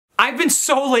I've been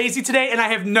so lazy today and I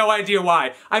have no idea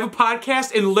why. I have a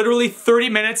podcast in literally 30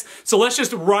 minutes, so let's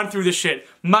just run through this shit.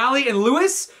 Molly and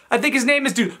Lewis, I think his name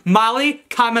is, dude. Molly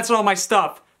comments on all my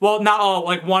stuff. Well, not all,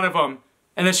 like one of them.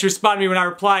 And then she responded to me when I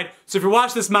replied. So if you're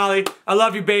watching this, Molly, I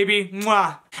love you, baby.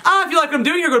 Mwah. If you like what I'm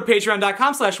doing here, go to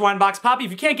patreon.com/Wineboxpapi.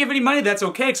 If you can't give any money, that's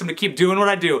okay, because I'm gonna keep doing what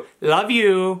I do. Love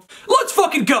you. Let's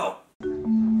fucking go!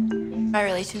 My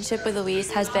relationship with Louise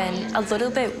has been a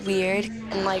little bit weird,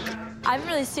 and like, I haven't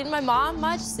really seen my mom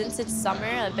much since it's summer.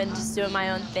 I've been just doing my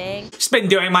own thing. Just been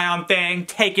doing my own thing,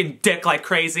 taking dick like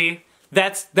crazy.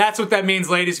 That's what that means,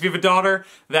 ladies. If you have a daughter,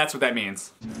 that's what that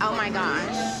means. Oh my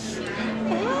gosh.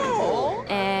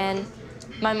 And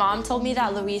my mom told me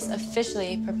that Louise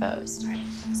officially proposed.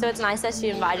 So it's nice that she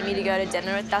invited me to go to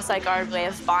dinner with us. Like, our way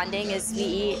of bonding is we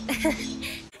eat.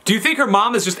 Do you think her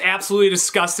mom is just absolutely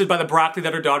disgusted by the broccoli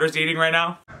that her daughter's eating right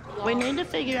now? We need to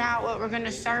figure out what we're going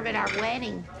to serve at our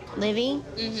wedding. Livy?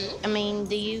 I mean,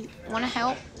 do you want to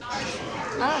help? I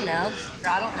don't know.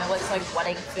 I don't know what's like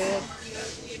wedding food.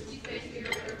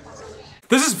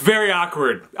 This is very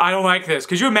awkward. I don't like this.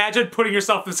 Could you imagine putting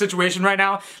yourself in a situation right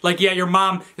now? Like, yeah, your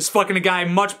mom is fucking a guy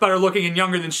much better looking and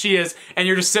younger than she is, and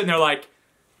you're just sitting there like,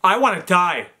 I want to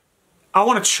die. I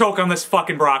want to choke on this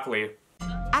fucking broccoli.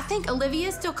 I think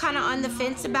Olivia's still kind of on the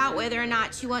fence about whether or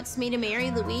not she wants me to marry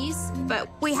Louise, but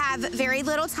we have very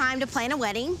little time to plan a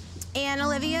wedding, and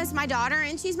Olivia is my daughter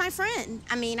and she's my friend.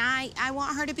 I mean, I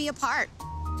want her to be a part.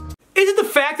 Isn't the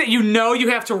fact that you know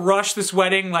you have to rush this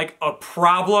wedding like a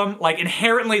problem? Like,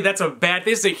 inherently that's a bad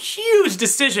thing. This is a huge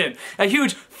decision, a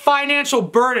huge financial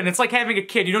burden. It's like having a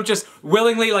kid. You don't just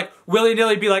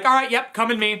willy-nilly be like, all right, yep, come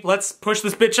with me. Let's push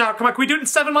this bitch out. Come on, can we do it in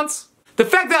 7 months? The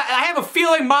fact that I have a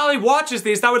feeling Molly watches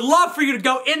these, I would love for you to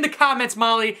go in the comments,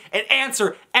 Molly, and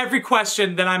answer every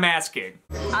question that I'm asking.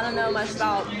 I don't know much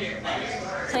about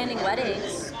planning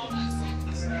weddings,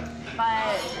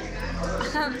 but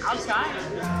I'll try.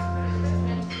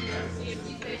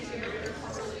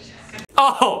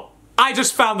 Oh, I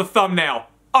just found the thumbnail.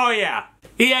 Oh yeah.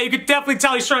 Yeah, you could definitely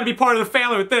tell he's trying to be part of the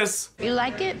family with this. You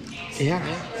like it? Yeah.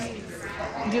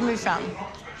 Give me some.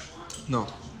 No.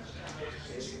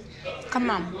 Come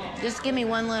on, just give me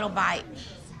one little bite.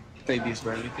 Babies,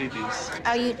 barely babies.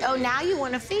 Oh, now you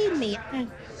want to feed me.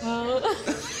 Oh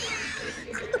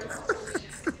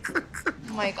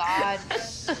my God.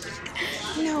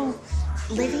 No,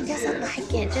 Livy doesn't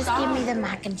like it. Just give me the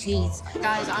mac and cheese.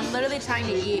 Guys, I'm literally trying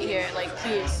to eat here, like,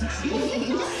 please.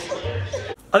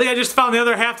 I think I just found the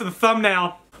other half of the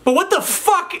thumbnail. But what the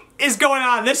fuck is going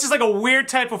on? This is like a weird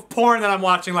type of porn that I'm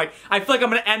watching. Like, I feel like I'm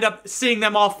gonna end up seeing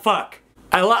them all fuck.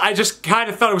 I just kind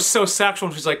of thought it was so sexual,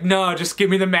 and she's like, no, just give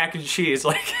me the mac and cheese.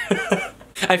 Like,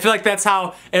 I feel like that's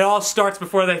how it all starts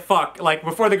before they fuck. Like,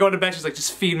 before they go to bed, she's like,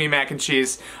 just feed me mac and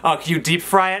cheese. Oh, can you deep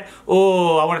fry it?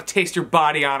 Oh, I want to taste your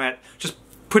body on it. Just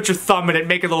put your thumb in it,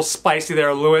 make it a little spicy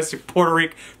there, Lewis. You Puerto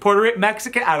Rican,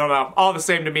 Mexican? I don't know. All the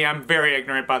same to me. I'm very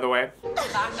ignorant, by the way.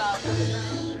 Back up.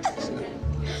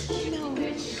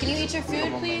 Can you eat your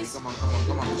food, please? Come on.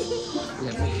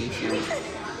 Let me eat you.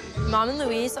 Mom and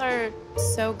Louise are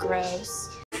so gross.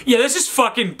 Yeah, this is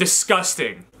fucking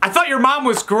disgusting. I thought your mom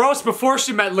was gross before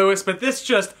she met Lewis, but this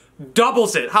just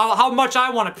doubles it. How much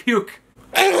I want to puke.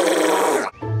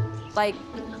 Like,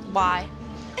 why?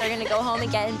 They're gonna go home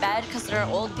and get in bed because they're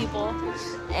old people,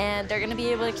 and they're gonna be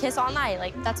able to kiss all night.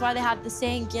 Like, that's why they have the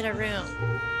saying, get a room.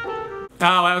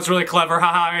 Oh, that was really clever.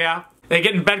 Haha, yeah. They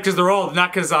get in bed because they're old,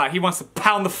 not because he wants to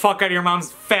pound the fuck out of your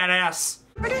mom's fat ass.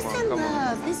 What is in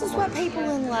love? This is what people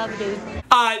in love do.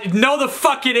 No the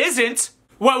fuck it isn't.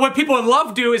 What people in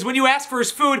love do is when you ask for his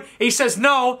food and he says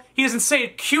no, he doesn't say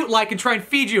it cute like and try and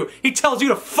feed you. He tells you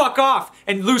to fuck off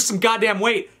and lose some goddamn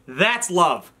weight. That's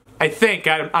love. I think.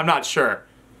 I'm not sure.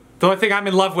 The only thing I'm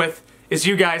in love with is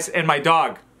you guys and my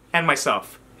dog. And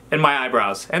myself. And my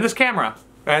eyebrows. And this camera.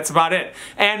 That's about it.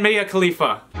 And Mia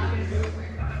Khalifa.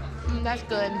 That's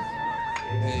good.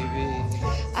 Baby.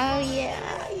 Oh, yeah.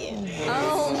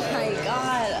 Oh my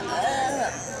God.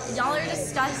 Y'all are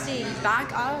disgusting.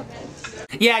 Back up.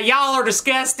 Yeah, y'all are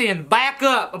disgusting. Back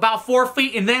up about 4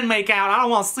 feet and then make out. I don't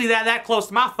want to see that close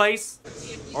to my face.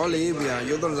 Olivia,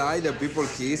 you don't like that people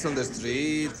kiss on the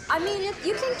street. I mean,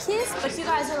 you can kiss, but you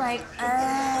guys are like,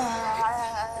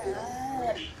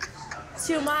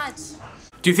 too much.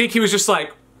 Do you think he was just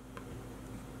like,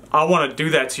 I want to do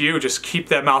that to you. Just keep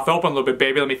that mouth open a little bit,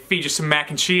 baby. Let me feed you some mac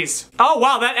and cheese. Oh,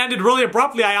 wow, that ended really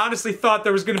abruptly. I honestly thought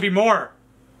there was going to be more.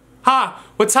 Huh,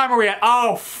 what time are we at?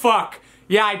 Oh, fuck.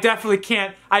 Yeah, I definitely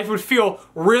can't. I would feel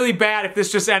really bad if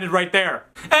this just ended right there.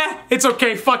 It's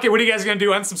okay, fuck it. What are you guys gonna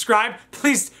do, unsubscribe?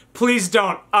 Please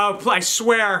don't. I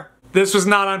swear. This was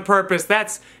not on purpose.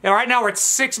 Right now we're at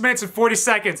 6 minutes and 40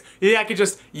 seconds. Yeah, I could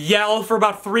just yell for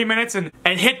about 3 minutes and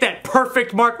hit that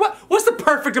perfect mark. What's the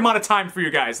perfect amount of time for you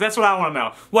guys? That's what I want to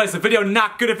know. What, is the video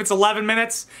not good if it's 11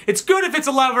 minutes? It's good if it's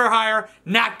 11 or higher,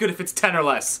 not good if it's 10 or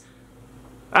less.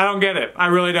 I don't get it. I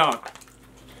really don't.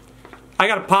 I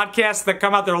got a podcast that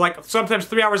come out, they're like sometimes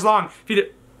 3 hours long.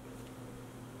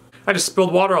 I just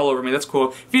spilled water all over me, that's cool.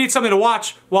 If you need something to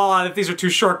watch, well, if these are too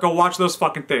short, go watch those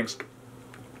fucking things.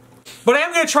 But I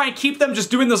am gonna try and keep them just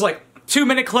doing those like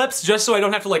 2-minute clips just so I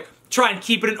don't have to like try and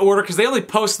keep it in order because they only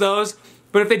post those.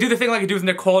 But if they do the thing like I do with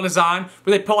Nicole and Azan,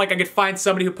 where they put like I could find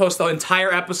somebody who posts the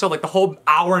entire episode, like the whole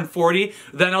hour and 40,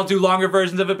 then I'll do longer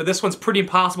versions of it, but this one's pretty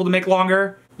impossible to make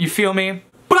longer. You feel me?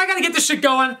 But I gotta get this shit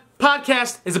going.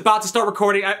 Podcast is about to start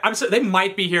recording. They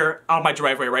might be here on my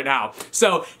driveway right now.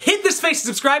 So hit this face and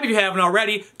subscribe if you haven't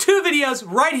already. 2 videos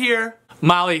right here.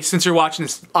 Molly, since you're watching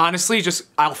this, honestly,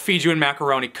 I'll feed you in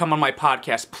macaroni. Come on my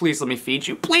podcast. Please let me feed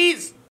you. Please!